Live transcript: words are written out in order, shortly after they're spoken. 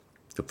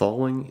The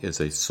following is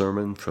a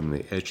sermon from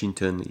the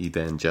Edgington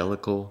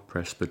Evangelical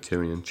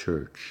Presbyterian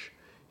Church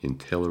in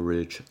Taylor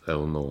Ridge,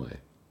 Illinois.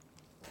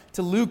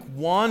 To Luke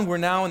 1, we're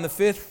now in the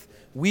fifth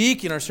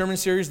week in our sermon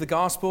series, The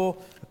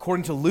Gospel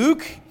According to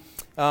Luke.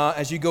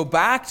 As you go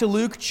back to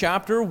Luke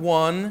chapter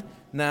 1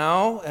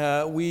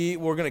 now, we're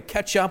going to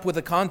catch up with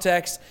the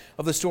context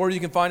of the story. You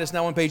can find us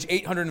now on page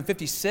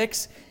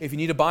 856. If you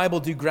need a Bible,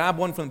 do grab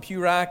one from the pew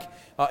rack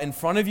in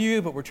front of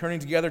you, but we're turning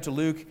together to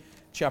Luke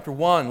chapter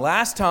 1.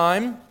 Last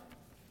time,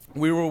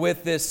 we were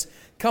with this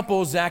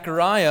couple,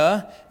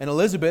 Zachariah and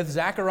Elizabeth.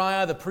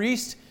 Zachariah, the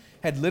priest,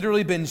 had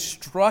literally been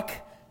struck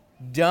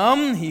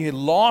dumb. He had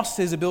lost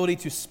his ability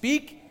to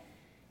speak.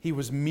 He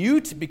was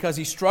mute because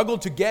he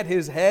struggled to get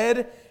his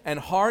head and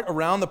heart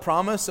around the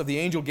promise of the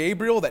angel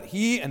Gabriel that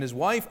he and his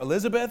wife,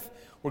 Elizabeth,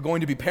 were going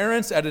to be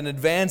parents at an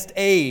advanced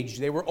age.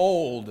 They were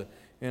old,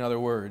 in other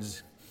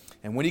words.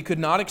 And when he could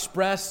not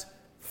express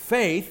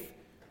faith,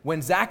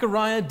 when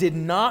Zachariah did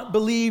not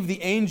believe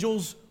the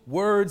angel's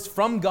words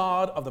from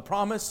God of the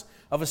promise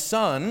of a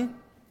son,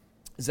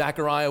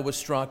 Zechariah was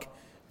struck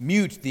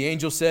mute. The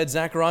angel said,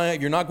 Zechariah,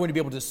 you're not going to be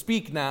able to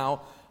speak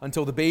now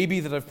until the baby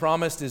that I've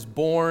promised is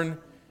born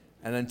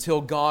and until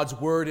God's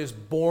word is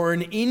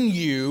born in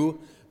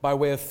you by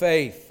way of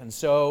faith. And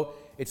so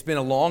it's been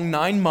a long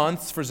 9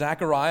 months for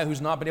Zechariah,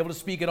 who's not been able to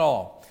speak at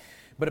all.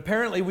 But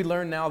apparently we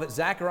learn now that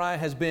Zechariah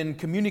has been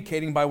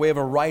communicating by way of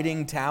a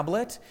writing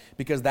tablet,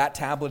 because that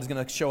tablet is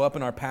going to show up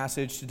in our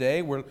passage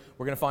today. We're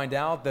going to find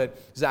out that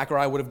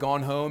Zechariah would have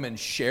gone home and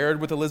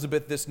shared with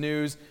Elizabeth this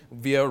news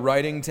via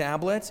writing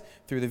tablet,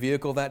 through the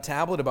vehicle of that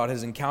tablet, about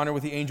his encounter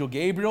with the angel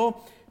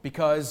Gabriel,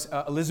 because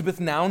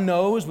Elizabeth now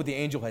knows what the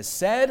angel has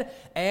said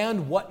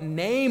and what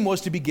name was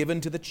to be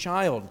given to the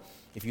child.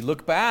 If you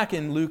look back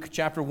in Luke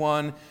chapter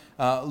 1,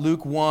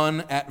 Luke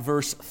 1 at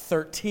verse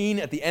 13,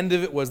 at the end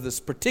of it was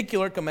this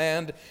particular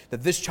command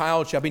that this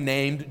child shall be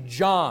named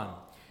John.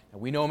 Now,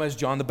 we know him as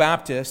John the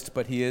Baptist,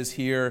 but he is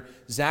here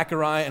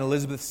Zechariah and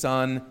Elizabeth's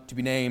son, to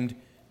be named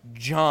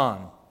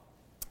John.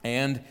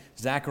 And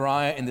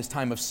Zechariah, in this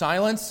time of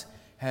silence,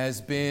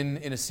 has been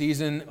in a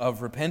season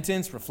of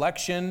repentance,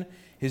 reflection,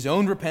 his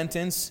own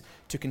repentance,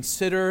 to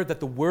consider that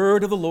the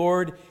word of the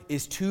Lord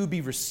is to be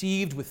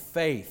received with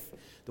faith.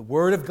 The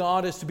word of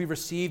God is to be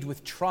received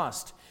with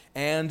trust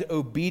and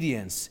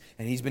obedience.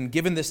 And he's been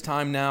given this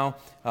time now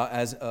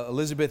as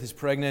Elizabeth is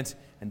pregnant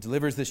and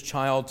delivers this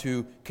child,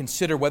 to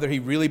consider whether he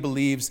really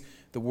believes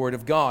the word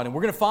of God. And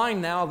we're going to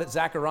find now that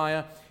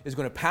Zechariah is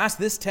going to pass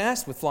this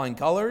test with flying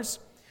colors.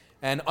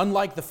 And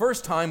unlike the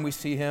first time we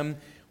see him,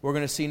 we're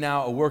going to see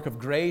now a work of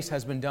grace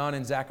has been done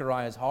in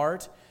Zechariah's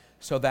heart,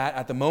 so that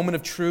at the moment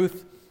of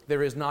truth,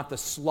 there is not the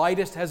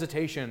slightest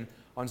hesitation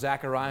on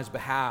Zechariah's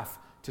behalf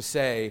to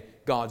say,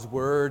 God's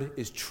word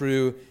is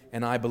true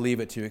and I believe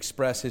it, to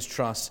express his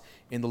trust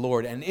in the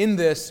Lord. And in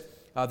this,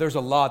 there's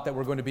a lot that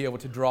we're going to be able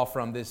to draw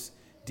from this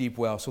deep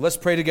well. So let's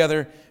pray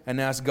together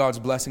and ask God's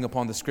blessing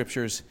upon the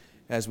scriptures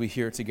as we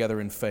hear it together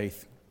in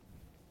faith.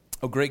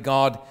 Oh, great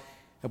God,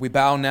 that we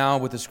bow now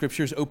with the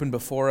scriptures open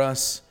before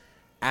us,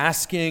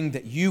 asking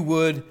that you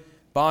would,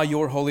 by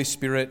your Holy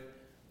Spirit,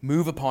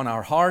 move upon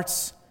our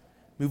hearts,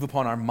 move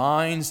upon our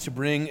minds, to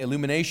bring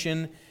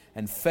illumination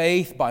and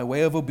faith by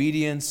way of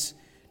obedience,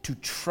 to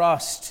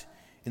trust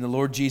in the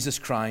Lord Jesus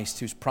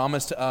Christ, who's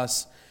promised to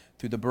us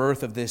through the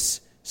birth of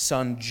this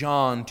son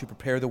John to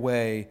prepare the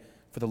way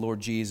for the Lord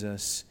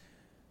Jesus.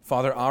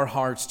 Father, our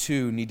hearts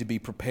too need to be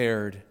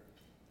prepared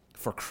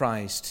for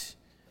Christ,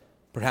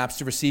 perhaps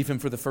to receive him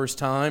for the first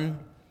time,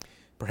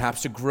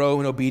 perhaps to grow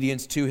in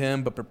obedience to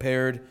him, but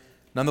prepared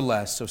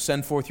nonetheless. So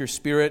send forth your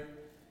Spirit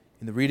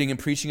in the reading and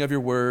preaching of your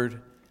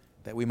word,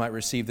 that we might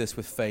receive this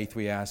with faith,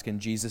 we ask in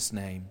Jesus'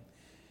 name.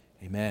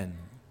 Amen.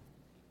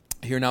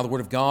 Hear now the word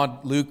of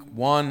God, Luke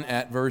 1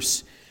 at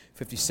verse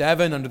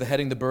 57, under the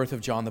heading, The Birth of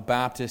John the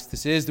Baptist.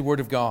 This is the word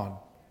of God.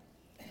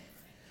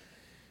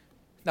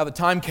 Now the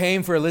time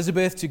came for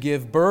Elizabeth to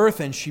give birth,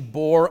 and she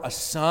bore a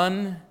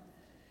son.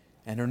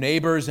 And her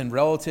neighbors and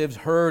relatives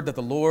heard that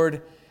the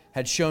Lord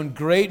had shown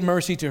great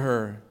mercy to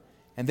her,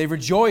 and they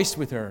rejoiced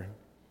with her.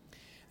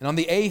 And on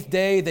the 8th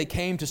day they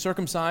came to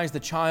circumcise the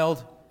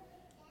child,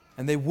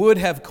 and they would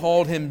have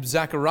called him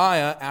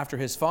Zechariah after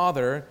his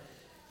father,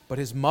 but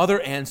his mother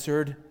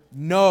answered,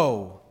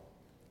 No,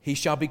 he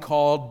shall be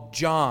called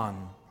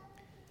John.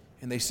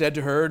 And they said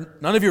to her,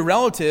 None of your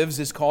relatives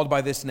is called by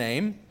this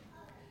name.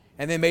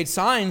 And they made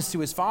signs to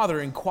his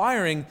father,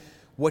 inquiring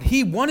what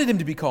he wanted him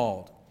to be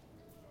called.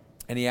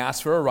 And he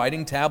asked for a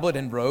writing tablet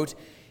and wrote,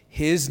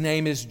 His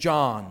name is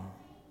John.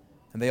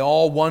 And they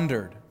all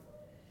wondered.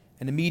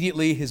 And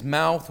immediately his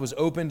mouth was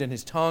opened and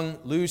his tongue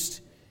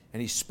loosed,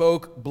 and he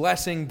spoke,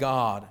 blessing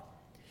God.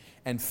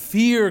 And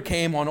fear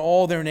came on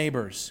all their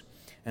neighbors.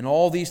 And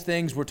all these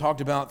things were talked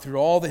about through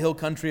all the hill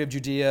country of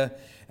Judea,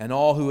 and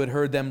all who had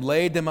heard them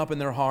laid them up in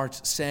their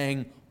hearts,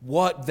 saying,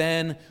 What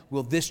then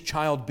will this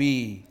child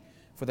be?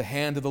 For the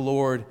hand of the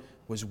Lord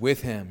was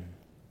with him.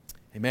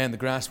 Amen. The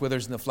grass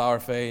withers and the flower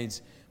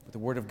fades, but the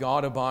word of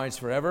God abides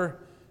forever.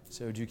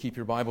 So do keep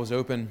your Bibles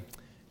open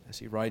as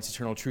he writes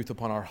eternal truth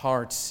upon our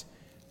hearts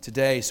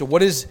today. So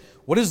what is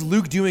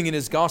Luke doing in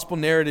his gospel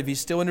narrative? He's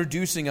still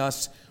introducing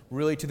us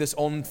really to this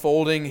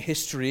unfolding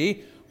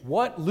history.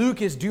 What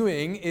Luke is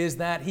doing is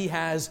that he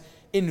has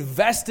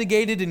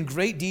investigated in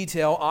great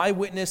detail,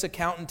 eyewitness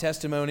account and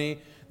testimony,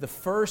 the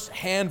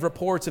first-hand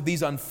reports of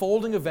these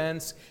unfolding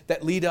events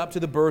that lead up to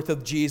the birth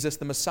of Jesus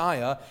the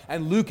Messiah.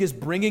 And Luke is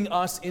bringing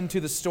us into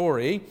the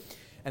story.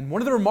 And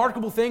one of the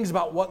remarkable things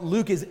about what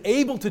Luke is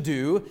able to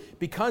do,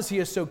 because he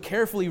has so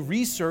carefully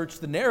researched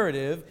the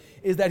narrative,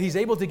 is that he's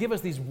able to give us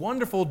these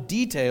wonderful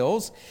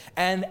details.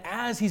 And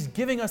as he's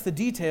giving us the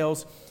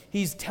details,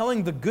 he's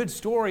telling the good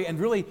story and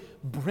really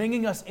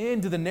bringing us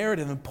into the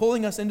narrative and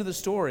pulling us into the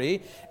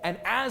story. And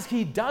as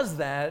he does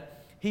that,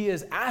 he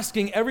is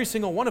asking every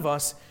single one of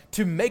us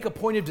to make a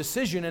point of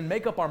decision and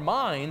make up our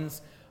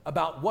minds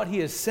about what he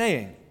is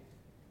saying.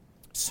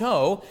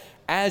 So,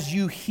 as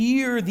you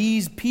hear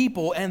these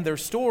people and their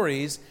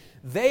stories,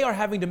 they are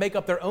having to make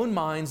up their own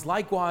minds.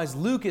 Likewise,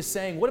 Luke is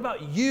saying, what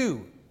about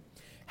you?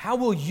 How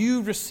will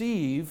you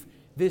receive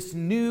this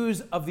news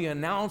of the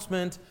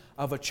announcement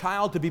of a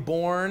child to be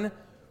born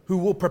who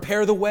will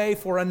prepare the way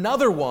for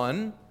another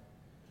one,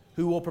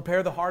 who will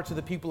prepare the hearts of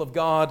the people of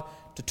God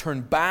to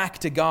turn back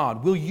to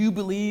God? Will you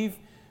believe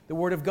the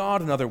word of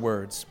God, in other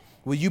words?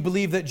 Will you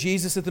believe that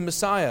Jesus is the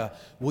Messiah?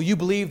 Will you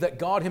believe that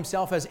God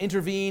himself has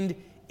intervened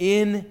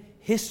in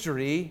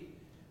history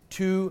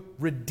to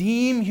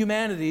redeem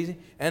humanity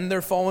and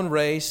their fallen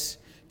race,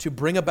 to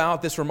bring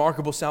about this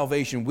remarkable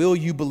salvation? Will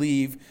you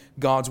believe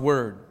God's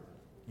word?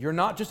 You're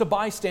not just a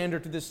bystander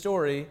to this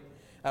story.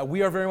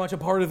 We are very much a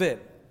part of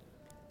it.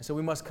 So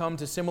we must come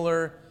to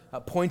similar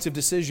points of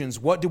decisions.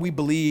 What do we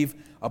believe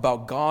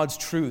about God's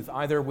truth,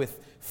 either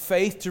with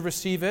faith to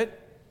receive it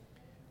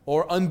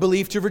or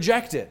unbelief to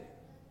reject it?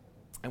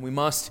 And we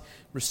must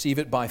receive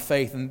it by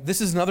faith. And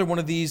this is another one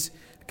of these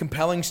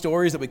compelling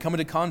stories that we come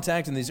into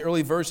contact in these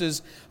early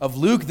verses of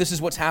Luke. This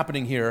is what's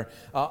happening here.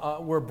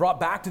 We're brought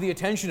back to the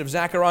attention of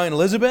Zechariah and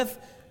Elizabeth.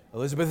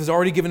 Elizabeth has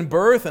already given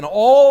birth, and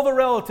all the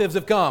relatives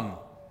have come.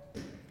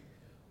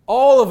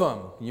 All of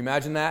them. Can you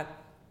imagine that?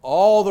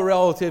 All the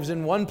relatives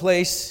in one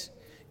place,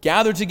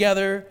 gathered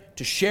together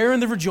to share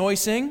in the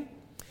rejoicing.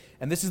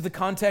 And this is the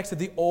context of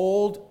the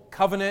old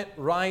covenant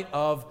rite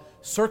of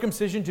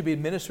circumcision to be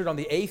administered on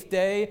the 8th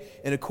day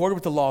in accord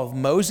with the law of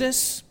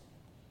Moses.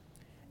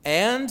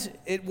 And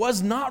it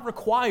was not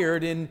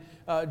required in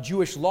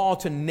Jewish law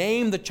to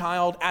name the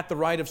child at the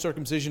rite of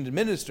circumcision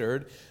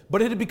administered,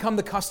 but it had become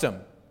the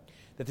custom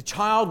that the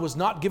child was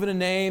not given a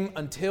name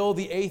until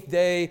the 8th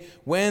day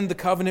when the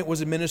covenant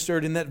was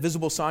administered in that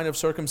visible sign of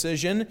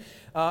circumcision.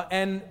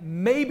 And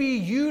maybe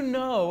you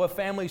know of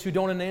families who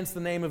don't announce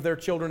the name of their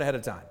children ahead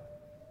of time.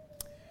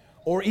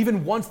 Or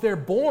even once they're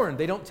born,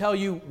 they don't tell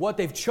you what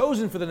they've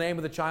chosen for the name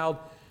of the child.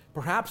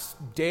 Perhaps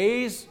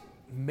days,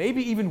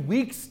 maybe even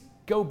weeks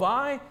go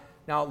by.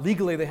 Now,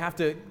 legally, they have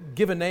to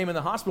give a name in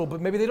the hospital,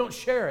 but maybe they don't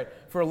share it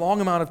for a long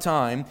amount of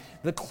time.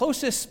 The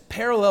closest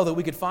parallel that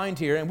we could find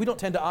here, and we don't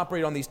tend to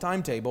operate on these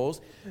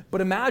timetables,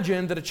 but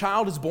imagine that a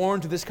child is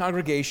born to this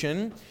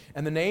congregation,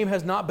 and the name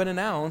has not been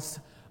announced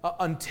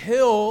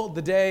until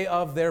the day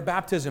of their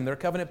baptism, their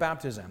covenant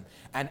baptism.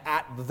 And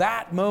at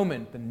that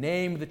moment, the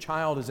name of the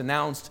child is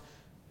announced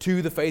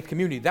to the faith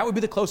community. That would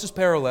be the closest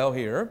parallel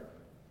here.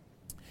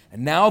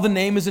 And now the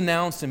name is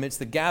announced amidst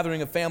the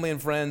gathering of family and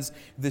friends.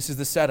 This is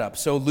the setup.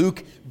 So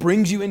Luke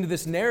brings you into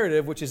this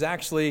narrative, which is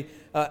actually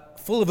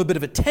full of a bit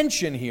of a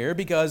tension here,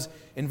 because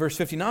in verse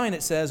 59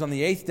 it says, on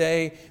the 8th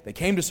day they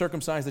came to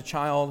circumcise the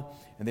child,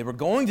 and they were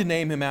going to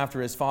name him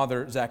after his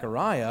father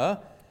Zechariah,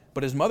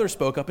 but his mother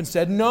spoke up and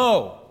said,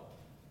 no,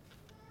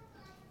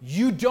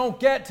 you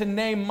don't get to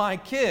name my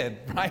kid,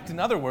 right? In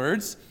other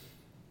words,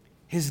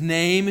 his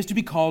name is to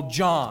be called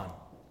John.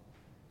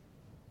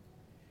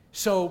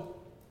 So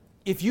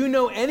if you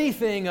know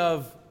anything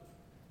of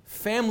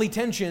family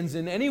tensions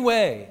in any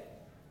way,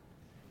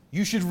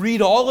 you should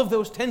read all of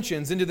those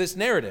tensions into this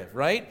narrative,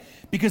 right?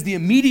 Because the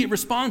immediate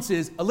response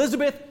is,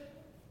 Elizabeth,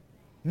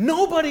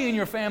 nobody in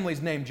your family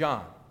is named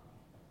John.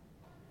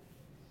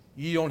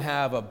 You don't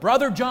have a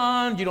brother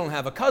John, you don't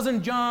have a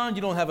cousin John,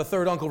 you don't have a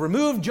third uncle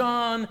removed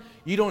John,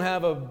 you don't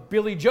have a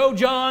Billy Joe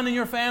John in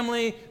your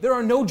family. There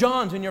are no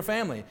Johns in your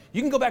family.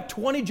 You can go back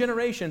 20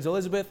 generations,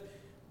 Elizabeth.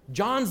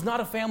 John's not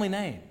a family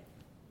name.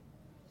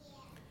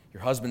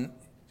 Your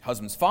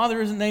husband's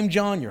father isn't named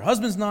John. Your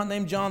husband's not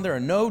named John. There are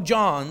no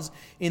Johns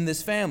in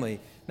this family.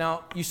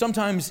 Now, you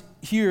sometimes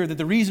hear that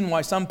the reason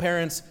why some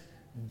parents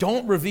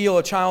don't reveal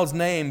a child's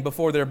name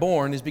before they're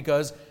born is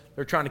because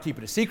they're trying to keep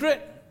it a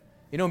secret.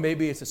 You know,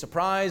 maybe it's a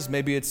surprise.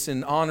 Maybe it's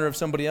in honor of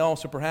somebody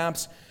else, or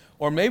perhaps.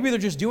 Or maybe they're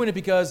just doing it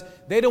because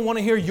they don't want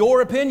to hear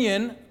your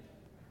opinion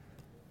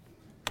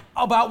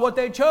about what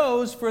they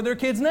chose for their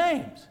kids'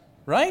 names,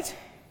 right?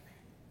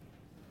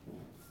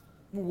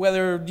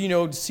 Whether,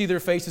 see their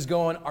faces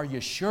going, are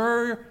you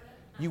sure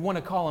you want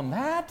to call him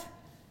that?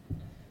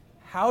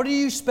 How do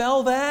you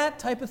spell that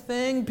type of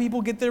thing?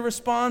 People get their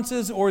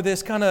responses, or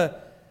this kind of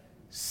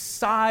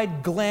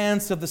side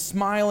glance of the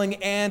smiling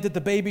aunt at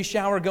the baby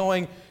shower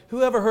going,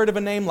 who ever heard of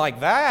a name like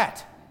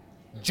that?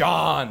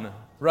 John,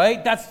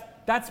 right? That's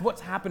That's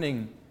what's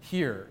happening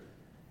here.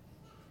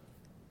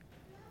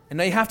 And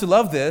now you have to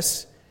love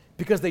this,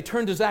 because they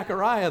turn to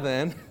Zechariah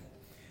then,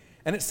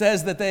 and it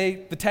says that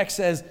the text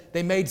says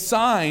they made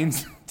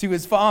signs to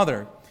his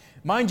father.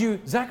 Mind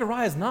you,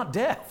 Zechariah is not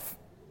deaf.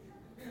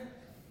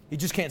 He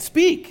just can't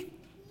speak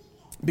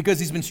because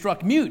he's been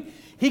struck mute.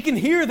 He can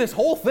hear this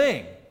whole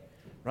thing,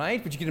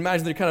 right? But you can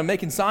imagine they're kind of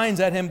making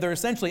signs at him. They're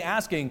essentially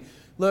asking,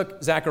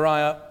 look,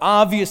 Zechariah,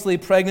 obviously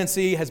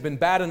pregnancy has been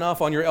bad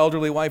enough on your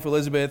elderly wife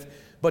Elizabeth,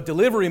 but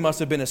delivery must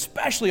have been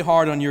especially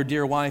hard on your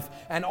dear wife,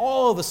 and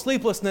all the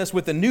sleeplessness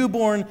with the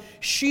newborn.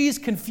 She's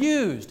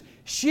confused.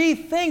 She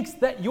thinks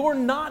that you're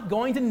not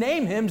going to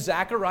name him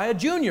Zechariah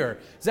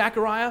Jr.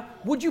 Zechariah,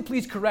 would you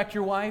please correct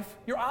your wife?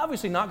 You're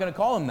obviously not going to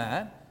call him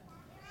that.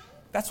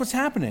 That's what's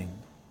happening.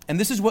 And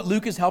this is what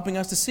Luke is helping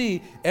us to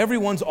see.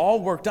 Everyone's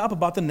all worked up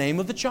about the name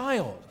of the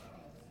child.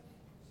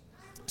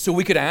 So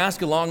we could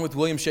ask, along with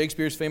William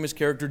Shakespeare's famous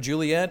character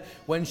Juliet,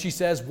 when she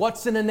says,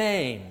 what's in a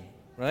name,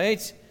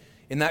 right?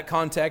 In that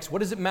context, what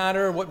does it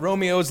matter what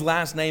Romeo's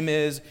last name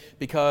is?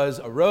 Because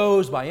a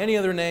rose by any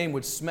other name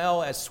would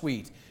smell as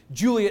sweet.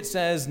 Juliet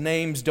says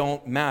names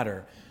don't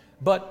matter.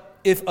 But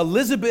if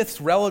Elizabeth's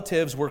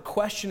relatives were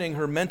questioning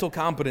her mental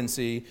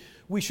competency,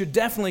 we should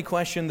definitely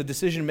question the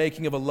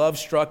decision-making of a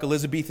love-struck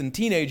Elizabethan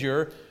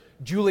teenager.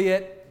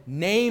 Juliet,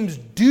 names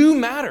do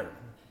matter.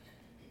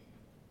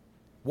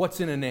 What's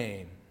in a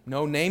name?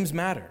 No, names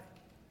matter.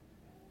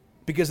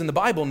 Because in the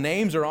Bible,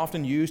 names are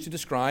often used to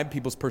describe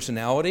people's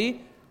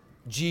personality.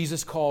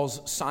 Jesus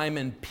calls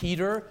Simon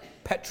Peter,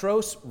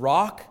 Petros,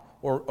 rock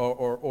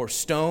or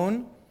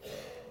stone.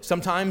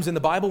 Sometimes in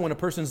the Bible, when a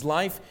person's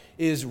life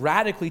is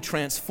radically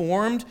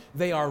transformed,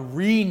 they are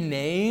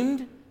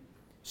renamed.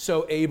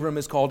 So Abram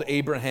is called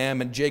Abraham,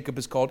 and Jacob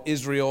is called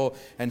Israel,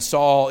 and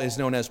Saul is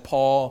known as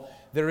Paul.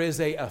 There is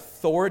an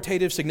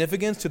authoritative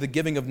significance to the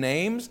giving of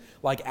names,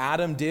 like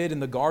Adam did in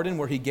the garden,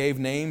 where he gave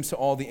names to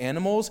all the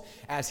animals,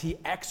 as he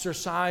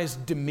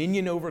exercised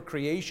dominion over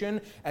creation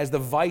as the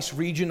vice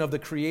regent of the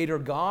Creator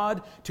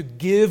God, to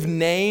give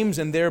names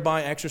and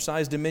thereby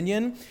exercise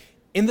dominion.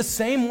 In the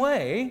same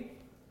way,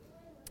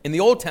 in the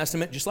Old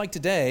Testament, just like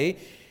today,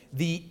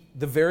 the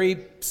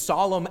very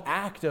solemn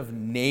act of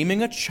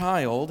naming a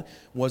child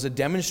was a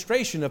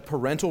demonstration of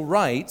parental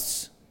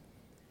rights.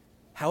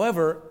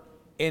 However,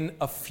 in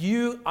a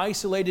few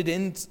isolated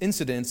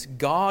incidents,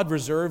 God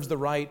reserves the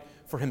right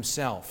for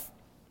himself,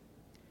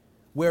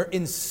 where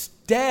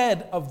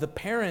instead of the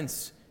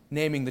parents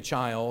naming the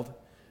child,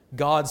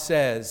 God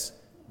says,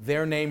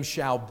 their name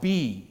shall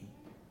be,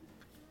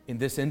 in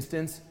this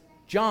instance,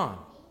 John,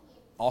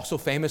 also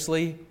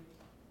famously,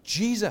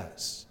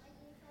 Jesus.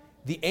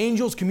 The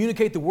angels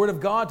communicate the word of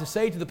God to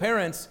say to the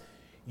parents,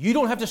 you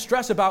don't have to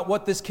stress about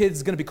what this kid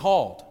is going to be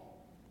called.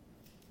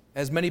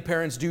 As many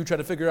parents do, try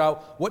to figure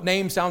out what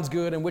name sounds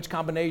good and which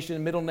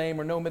combination, middle name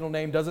or no middle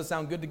name, does it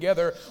sound good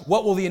together?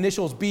 What will the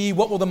initials be?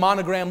 What will the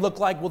monogram look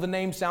like? Will the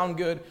name sound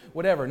good?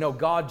 Whatever. No,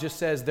 God just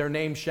says their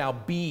name shall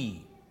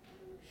be.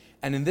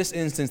 And in this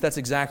instance, that's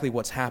exactly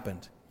what's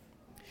happened.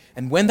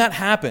 And when that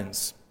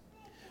happens,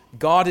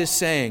 God is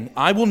saying,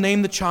 I will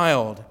name the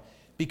child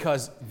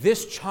because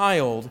this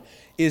child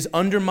is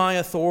under my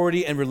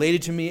authority and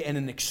related to me in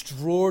an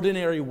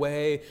extraordinary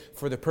way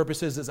for the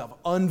purposes of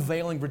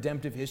unveiling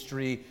redemptive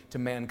history to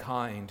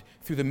mankind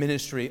through the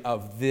ministry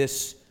of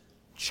this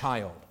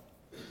child.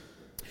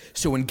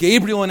 So when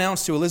Gabriel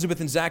announced to Elizabeth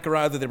and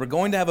Zechariah that they were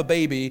going to have a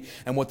baby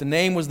and what the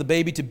name was the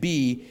baby to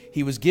be,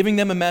 he was giving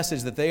them a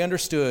message that they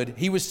understood.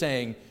 He was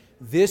saying,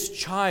 this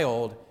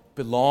child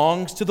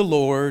belongs to the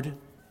Lord.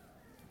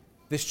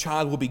 This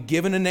child will be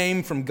given a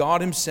name from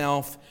God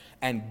himself,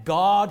 and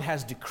God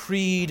has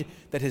decreed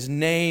that his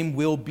name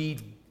will be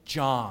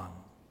John,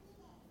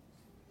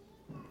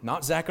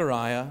 not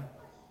Zechariah.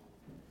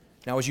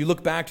 Now, as you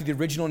look back to the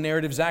original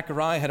narrative,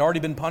 Zechariah had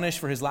already been punished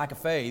for his lack of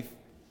faith,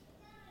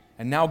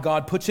 and now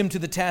God puts him to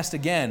the test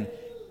again.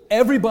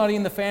 Everybody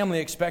in the family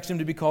expects him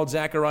to be called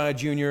Zechariah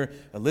Jr.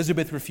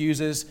 Elizabeth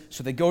refuses,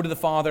 so they go to the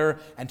father,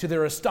 and to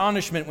their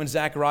astonishment, when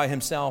Zechariah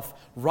himself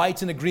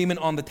writes an agreement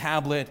on the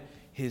tablet,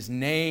 his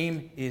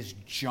name is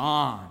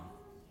John.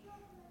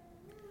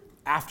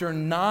 After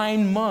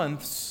 9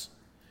 months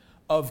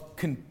of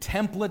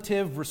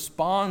contemplative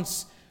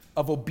response,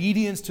 of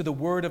obedience to the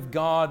word of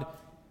God,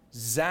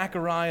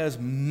 Zechariah's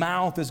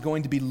mouth is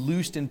going to be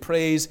loosed in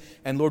praise,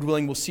 and Lord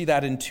willing, we'll see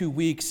that in 2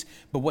 weeks.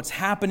 But what's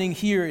happening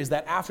here is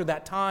that after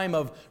that time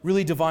of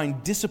really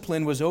divine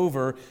discipline was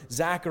over,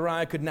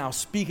 Zechariah could now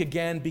speak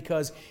again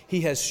because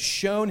he has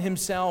shown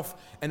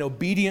himself an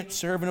obedient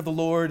servant of the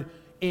Lord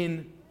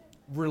in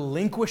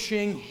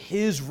relinquishing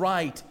his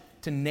right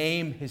to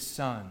name his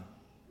son.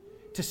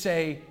 To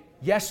say,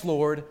 yes,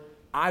 Lord,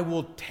 I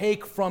will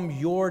take from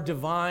your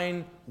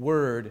divine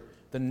word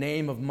the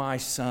name of my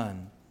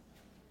son.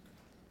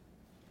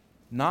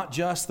 Not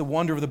just the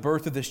wonder of the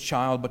birth of this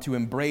child, but to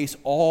embrace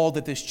all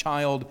that this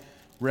child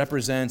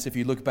represents. If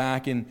you look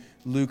back in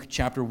Luke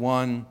chapter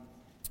 1,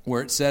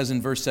 where it says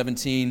in verse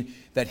 17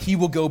 that he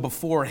will go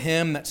before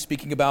him, that's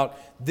speaking about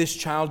this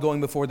child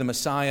going before the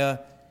Messiah.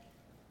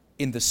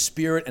 in the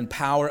spirit and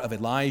power of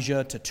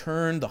Elijah to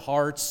turn the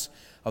hearts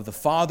of the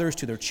fathers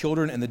to their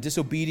children and the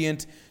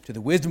disobedient to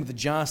the wisdom of the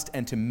just,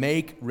 and to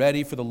make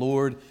ready for the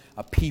Lord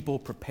a people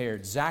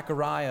prepared.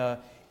 Zechariah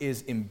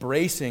is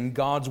embracing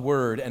God's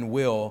word and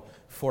will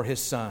for his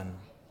son.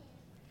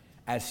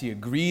 As he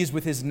agrees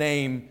with his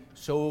name,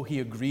 so he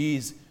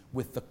agrees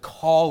with the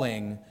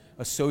calling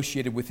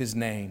associated with his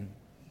name.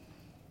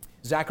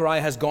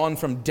 Zechariah has gone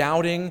from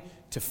doubting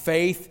to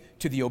faith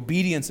to the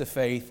obedience of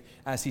faith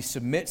as he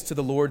submits to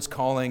the Lord's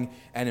calling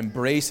and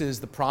embraces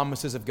the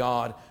promises of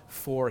God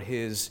for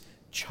his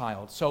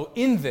child. So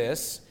in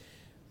this,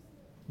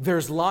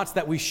 there's lots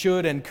that we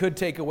should and could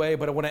take away,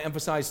 but I want to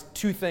emphasize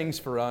two things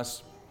for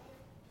us,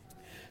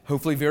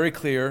 hopefully very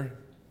clear.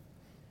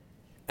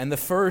 And the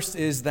first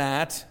is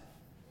that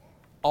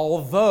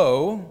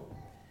although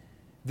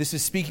this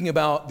is speaking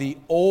about the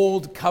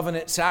old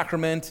covenant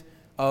sacrament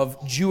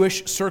of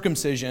Jewish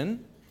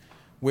circumcision,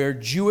 where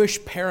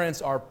Jewish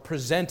parents are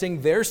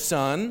presenting their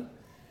son,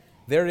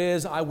 there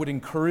is, I would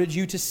encourage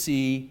you to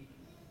see,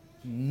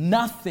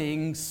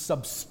 nothing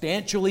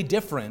substantially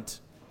different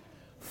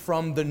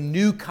from the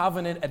new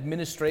covenant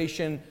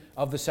administration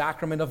of the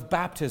sacrament of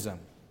baptism.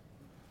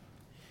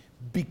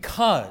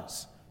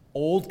 Because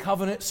old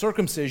covenant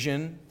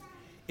circumcision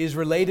is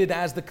related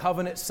as the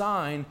covenant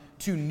sign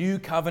to new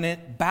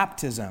covenant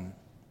baptism,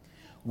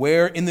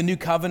 where in the new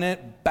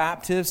covenant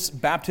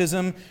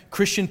baptism,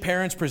 Christian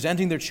parents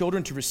presenting their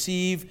children to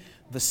receive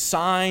the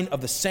sign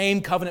of the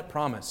same covenant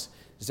promise.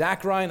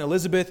 Zachariah and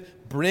Elizabeth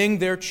bring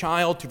their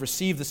child to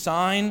receive the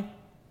sign,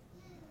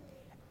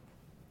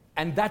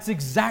 and that's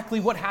exactly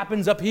what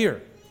happens up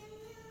here.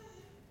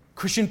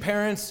 Christian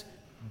parents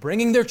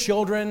bringing their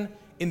children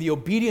in the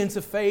obedience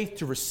of faith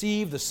to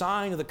receive the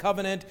sign of the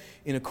covenant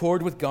in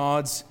accord with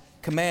God's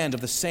command of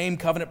the same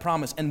covenant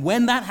promise. And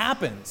when that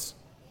happens,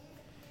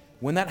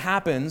 when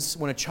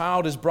a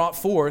child is brought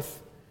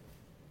forth,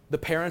 the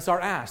parents are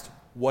asked,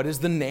 what is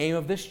the name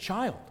of this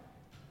child?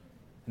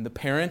 And the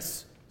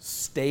parents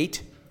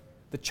state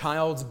the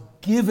child's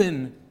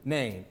given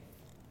name,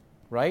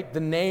 right? The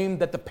name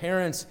that the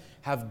parents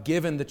have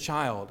given the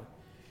child.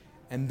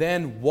 And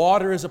then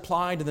water is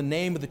applied to the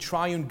name of the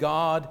triune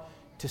God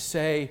to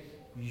say,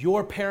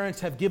 your parents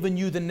have given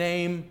you the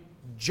name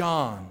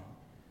John,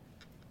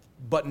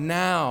 but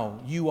now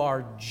you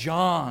are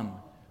John,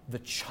 the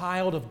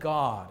child of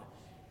God,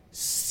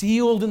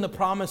 sealed in the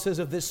promises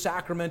of this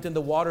sacrament in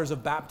the waters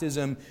of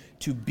baptism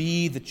to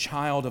be the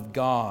child of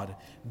God.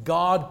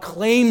 God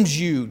claims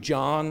you,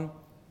 John.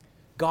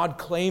 God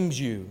claims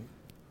you.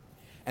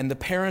 And the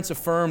parents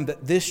affirm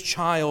that this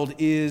child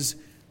is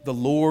the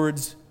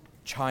Lord's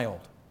child.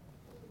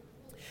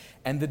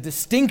 And the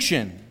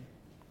distinction,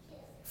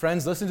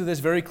 friends, listen to this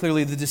very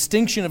clearly. The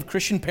distinction of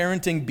Christian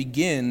parenting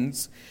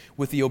begins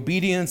with the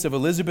obedience of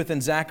Elizabeth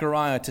and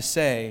Zechariah to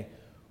say,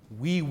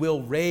 we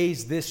will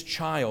raise this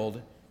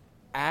child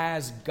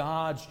as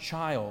God's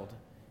child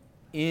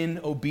in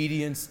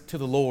obedience to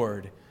the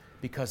Lord,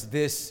 because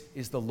this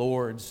is the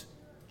Lord's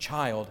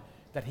child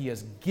that He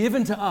has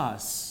given to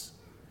us,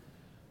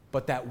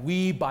 but that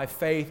we by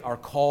faith are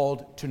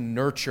called to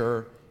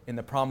nurture in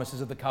the promises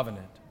of the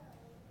covenant.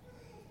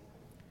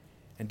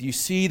 And do you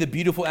see the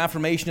beautiful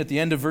affirmation at the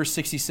end of verse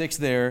 66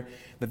 there,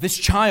 that this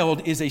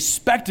child is a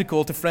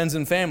spectacle to friends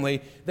and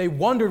family? They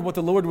wondered what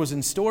the Lord was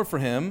in store for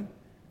him,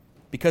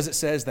 because it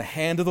says the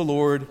hand of the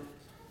Lord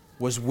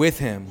was with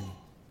him.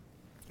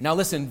 Now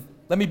listen,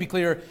 let me be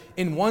clear.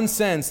 In one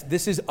sense,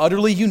 this is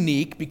utterly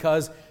unique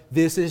because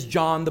this is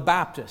John the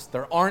Baptist.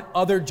 There aren't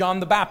other John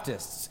the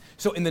Baptists.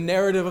 So in the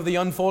narrative of the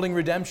unfolding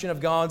redemption of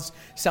God's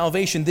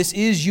salvation, this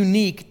is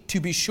unique to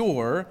be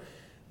sure.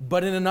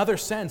 But in another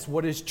sense,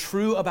 what is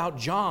true about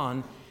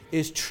John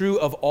is true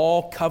of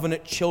all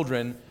covenant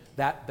children,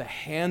 that the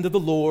hand of the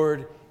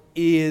Lord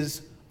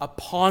is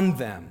upon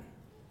them.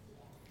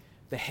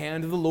 The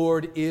hand of the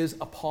Lord is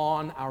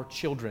upon our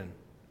children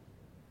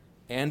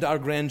and our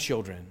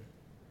grandchildren.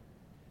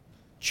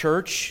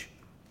 Church,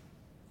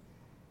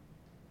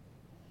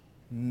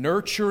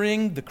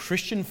 nurturing the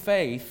Christian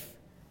faith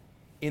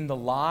in the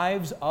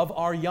lives of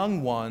our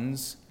young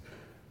ones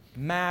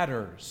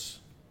matters.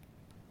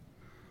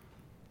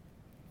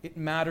 It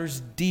matters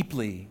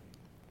deeply.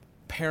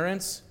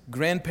 Parents,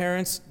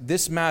 grandparents,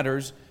 this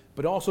matters,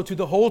 but also to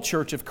the whole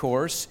church, of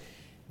course.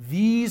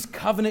 These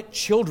covenant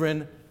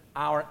children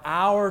are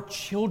our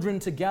children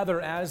together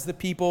as the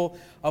people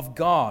of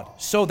God.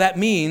 So that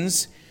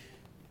means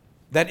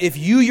that if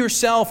you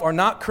yourself are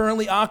not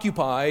currently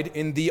occupied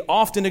in the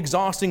often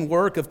exhausting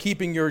work of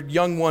keeping your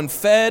young one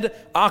fed,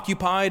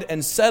 occupied,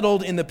 and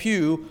settled in the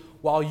pew,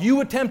 while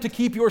you attempt to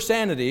keep your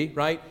sanity,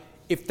 right?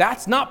 If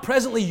that's not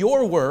presently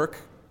your work,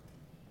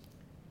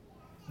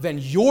 then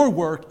your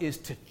work is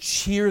to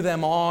cheer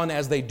them on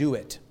as they do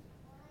it.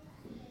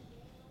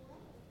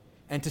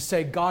 And to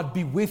say, God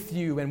be with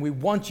you, and we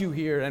want you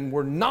here, and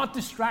we're not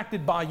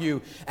distracted by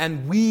you,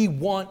 and we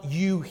want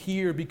you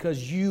here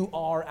because you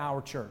are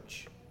our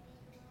church.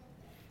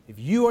 If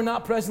you are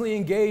not presently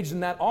engaged in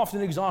that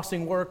often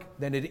exhausting work,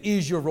 then it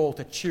is your role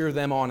to cheer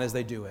them on as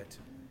they do it.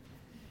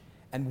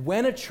 And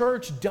when a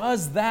church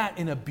does that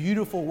in a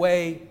beautiful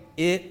way,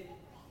 it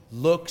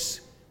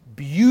looks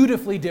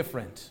beautifully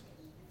different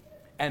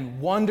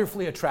and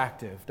wonderfully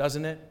attractive,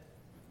 doesn't it?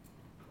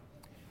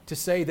 To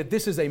say that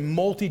this is a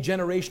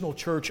multi-generational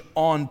church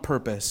on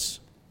purpose,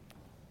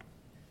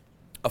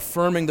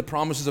 affirming the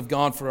promises of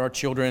God for our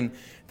children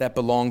that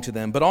belong to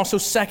them. But also,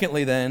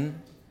 secondly,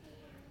 then,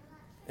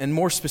 and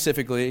more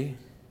specifically,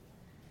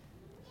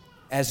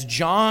 as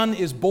John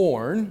is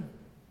born,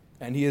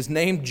 and he is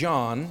named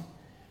John,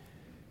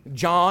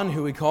 John,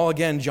 who we call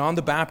again John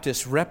the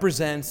Baptist,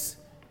 represents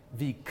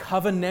the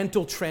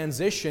covenantal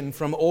transition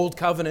from Old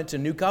Covenant to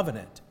New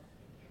Covenant.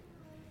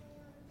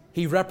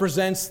 He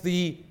represents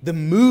the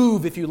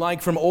move, if you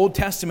like, from Old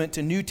Testament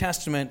to New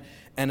Testament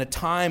and a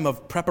time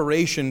of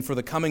preparation for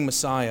the coming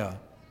Messiah.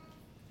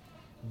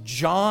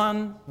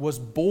 John was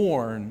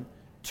born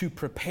to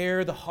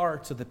prepare the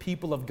hearts of the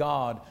people of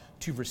God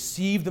to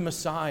receive the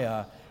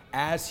Messiah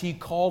as he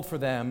called for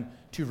them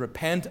to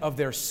repent of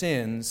their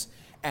sins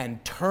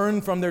and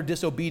turn from their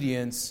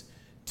disobedience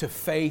to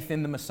faith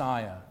in the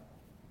Messiah.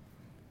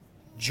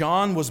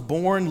 John was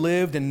born,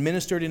 lived, and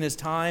ministered in his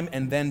time,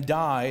 and then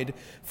died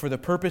for the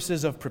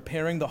purposes of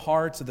preparing the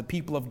hearts of the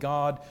people of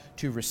God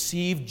to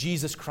receive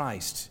Jesus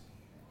Christ.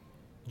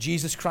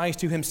 Jesus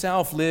Christ, who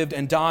himself lived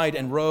and died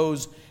and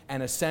rose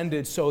and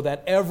ascended so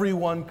that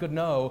everyone could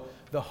know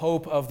the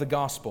hope of the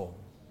gospel.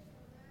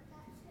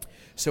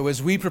 So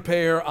as we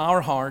prepare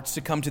our hearts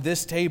to come to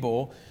this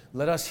table,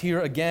 let us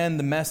hear again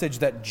the message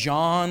that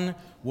John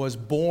was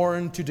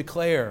born to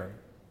declare: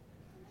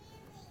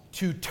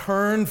 to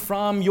turn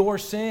from your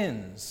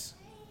sins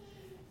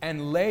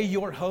and lay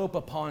your hope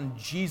upon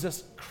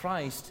Jesus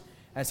Christ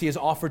as he has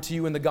offered to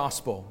you in the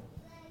gospel.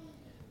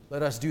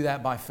 Let us do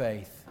that by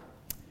faith.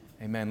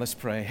 Amen. Let's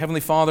pray.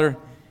 Heavenly Father,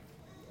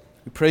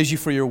 we praise you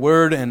for your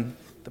word and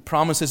the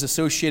promises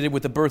associated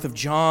with the birth of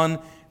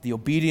John, the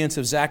obedience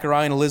of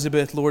Zechariah and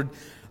Elizabeth. Lord,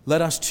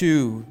 let us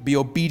too be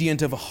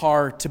obedient of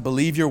heart to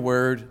believe your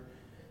word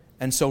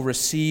and so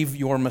receive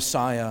your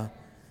Messiah,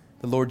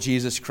 the Lord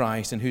Jesus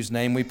Christ, in whose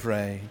name we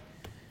pray.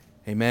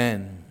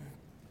 Amen.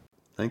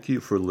 Thank you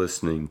for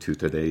listening to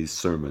today's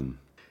sermon.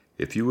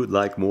 If you would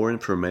like more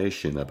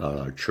information about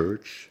our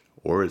church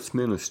or its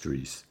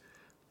ministries,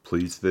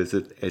 please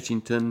visit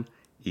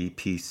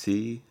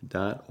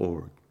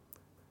edgingtonepc.org.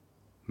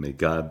 May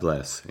God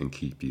bless and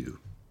keep you.